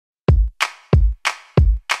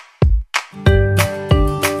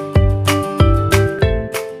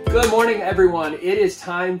morning, everyone. It is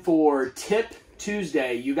time for Tip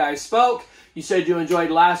Tuesday. You guys spoke. You said you enjoyed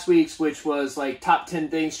last week's, which was like top 10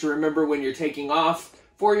 things to remember when you're taking off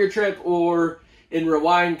for your trip or in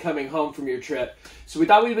Rewind coming home from your trip. So we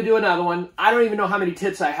thought we would do another one. I don't even know how many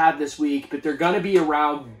tips I had this week, but they're going to be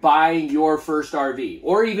around buying your first RV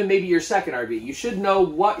or even maybe your second RV. You should know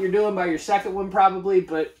what you're doing by your second one probably,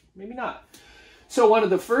 but maybe not. So one of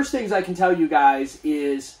the first things I can tell you guys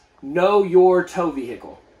is know your tow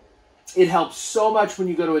vehicle. It helps so much when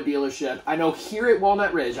you go to a dealership. I know here at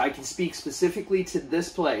Walnut Ridge, I can speak specifically to this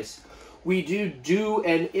place. We do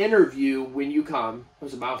an interview when you come. That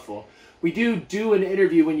was a mouthful. We do an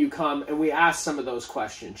interview when you come, and we ask some of those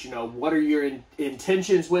questions. You know, what are your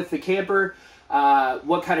intentions with the camper?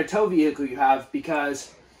 What kind of tow vehicle you have?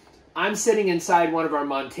 Because I'm sitting inside one of our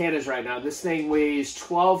Montanas right now. This thing weighs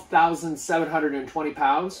 12,720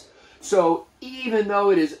 pounds. So even though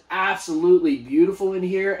it is absolutely beautiful in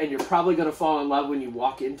here, and you're probably going to fall in love when you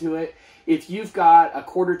walk into it, if you've got a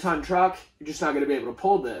quarter-ton truck, you're just not going to be able to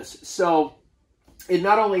pull this. So it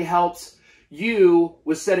not only helps you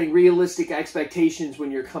with setting realistic expectations when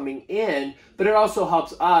you're coming in, but it also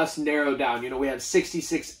helps us narrow down. You know, we have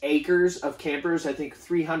 66 acres of campers, I think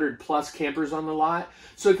 300 plus campers on the lot.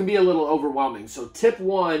 So it can be a little overwhelming. So tip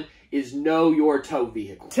one is know your tow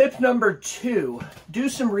vehicle. Tip number two, do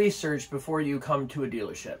some research before you come to a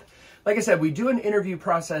dealership. Like I said, we do an interview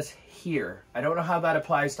process here. I don't know how that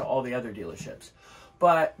applies to all the other dealerships.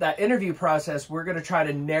 But that interview process, we're going to try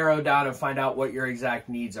to narrow down and find out what your exact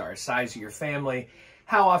needs are. Size of your family,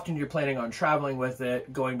 how often you're planning on traveling with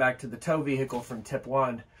it, going back to the tow vehicle from tip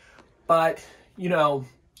one. But, you know,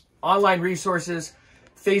 online resources,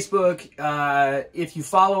 Facebook, if you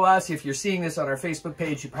follow us, if you're seeing this on our Facebook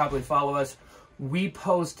page, you probably follow us. We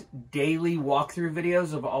post daily walkthrough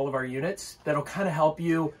videos of all of our units that'll kind of help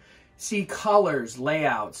you see colors,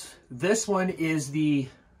 layouts. This one is the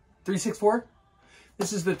 364.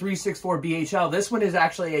 This is the 364 BHL. This one is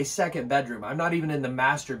actually a second bedroom. I'm not even in the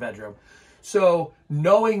master bedroom. So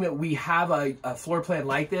knowing that we have a floor plan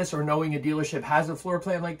like this, or knowing a dealership has a floor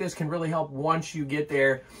plan like this, can really help once you get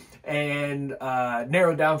there and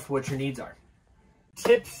narrow down for what your needs are.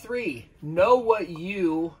 Tip three, know what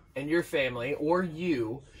you and your family, or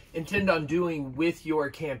you, intend on doing with your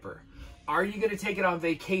camper. Are you going to take it on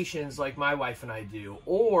vacations like my wife and I do?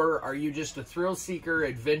 Or are you just a thrill seeker,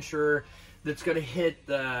 adventurer that's going to hit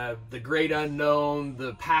the great unknown,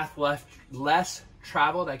 the path less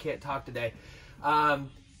traveled? I can't talk today.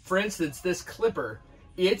 For instance, this Clipper,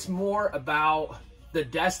 it's more about the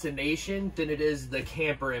destination than it is the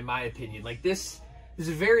camper, in my opinion. Like, this is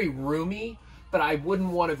very roomy, but I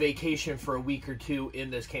wouldn't want a vacation for a week or two in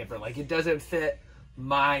this camper. Like, it doesn't fit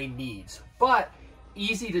my needs. But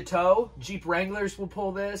easy to tow. Jeep Wranglers will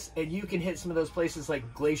pull this, and you can hit some of those places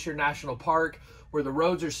like Glacier National Park where the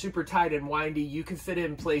roads are super tight and windy. You can fit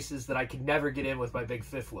in places that I could never get in with my big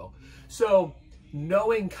fifth wheel. So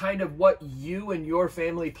knowing kind of what you and your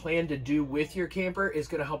family plan to do with your camper is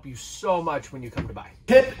going to help you so much when you come to buy.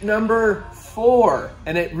 Tip number four,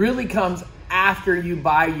 and it really comes after you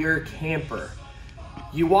buy your camper.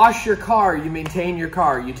 You wash your car, you maintain your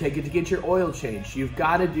car, you take it to get your oil changed. You've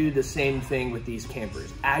got to do the same thing with these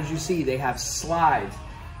campers. As you see, they have slides,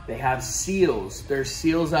 they have seals. There's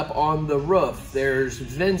seals up on the roof. There's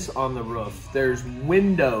vents on the roof. There's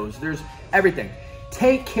windows. There's everything.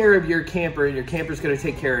 Take care of your camper, and your camper's going to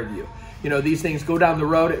take care of you. You know, these things go down the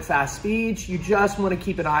road at fast speeds. You just want to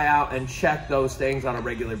keep an eye out and check those things on a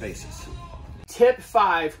regular basis. Tip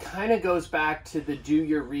five kind of goes back to the do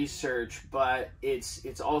your research, but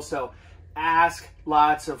it's also ask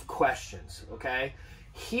lots of questions, okay?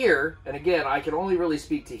 Here, and again, I can only really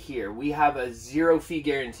speak to here, we have a 0 fee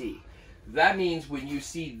guarantee. That means when you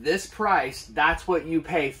see this price, that's what you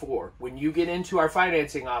pay for. When you get into our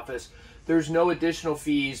financing office, there's no additional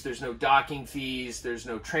fees, there's no docking fees, there's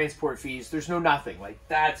no transport fees, there's no nothing. Like,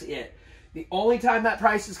 that's it. The only time that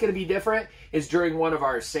price is going to be different is during one of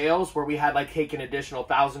our sales where we had like take an additional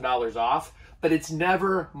 $1,000 off, but it's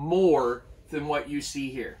never more than what you see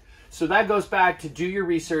here. So that goes back to do your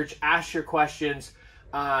research, ask your questions,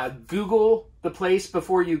 Google the place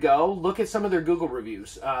before you go. Look at some of their Google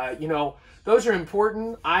reviews. You know, those are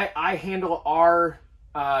important. I handle our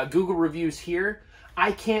Google reviews here.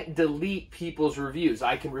 I can't delete people's reviews.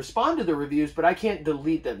 I can respond to the reviews, but I can't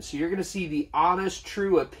delete them. So you're going to see the honest,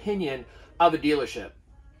 true opinion of a dealership.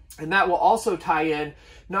 And that will also tie in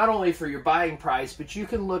not only for your buying price, but you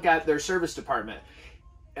can look at their service department.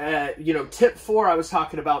 You know, tip four, I was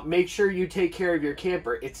talking about, make sure you take care of your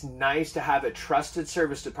camper. It's nice to have a trusted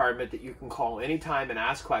service department that you can call anytime and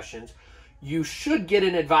ask questions. you should get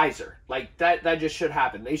an advisor. Like that just should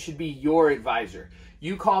happen. They should be your advisor.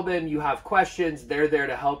 You call them, you have questions, they're there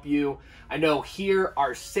to help you. I know here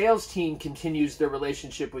our sales team continues their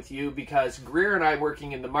relationship with you because Greer and I,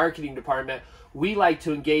 working in the marketing department, we like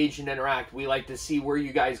to engage and interact. We like to see where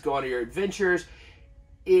you guys go on your adventures.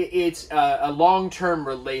 It's a long-term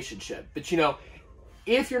relationship. But, you know,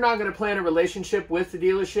 if you're not going to plan a relationship with the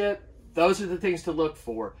dealership, those are the things to look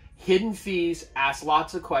for. Hidden fees, ask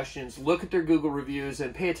lots of questions, look at their Google reviews,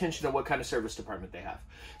 and pay attention to what kind of service department they have.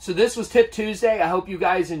 So this was Tip Tuesday. I hope you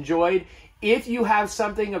guys enjoyed. If you have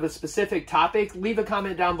something of a specific topic, leave a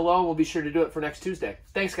comment down below and we'll be sure to do it for next Tuesday.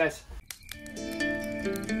 Thanks, guys.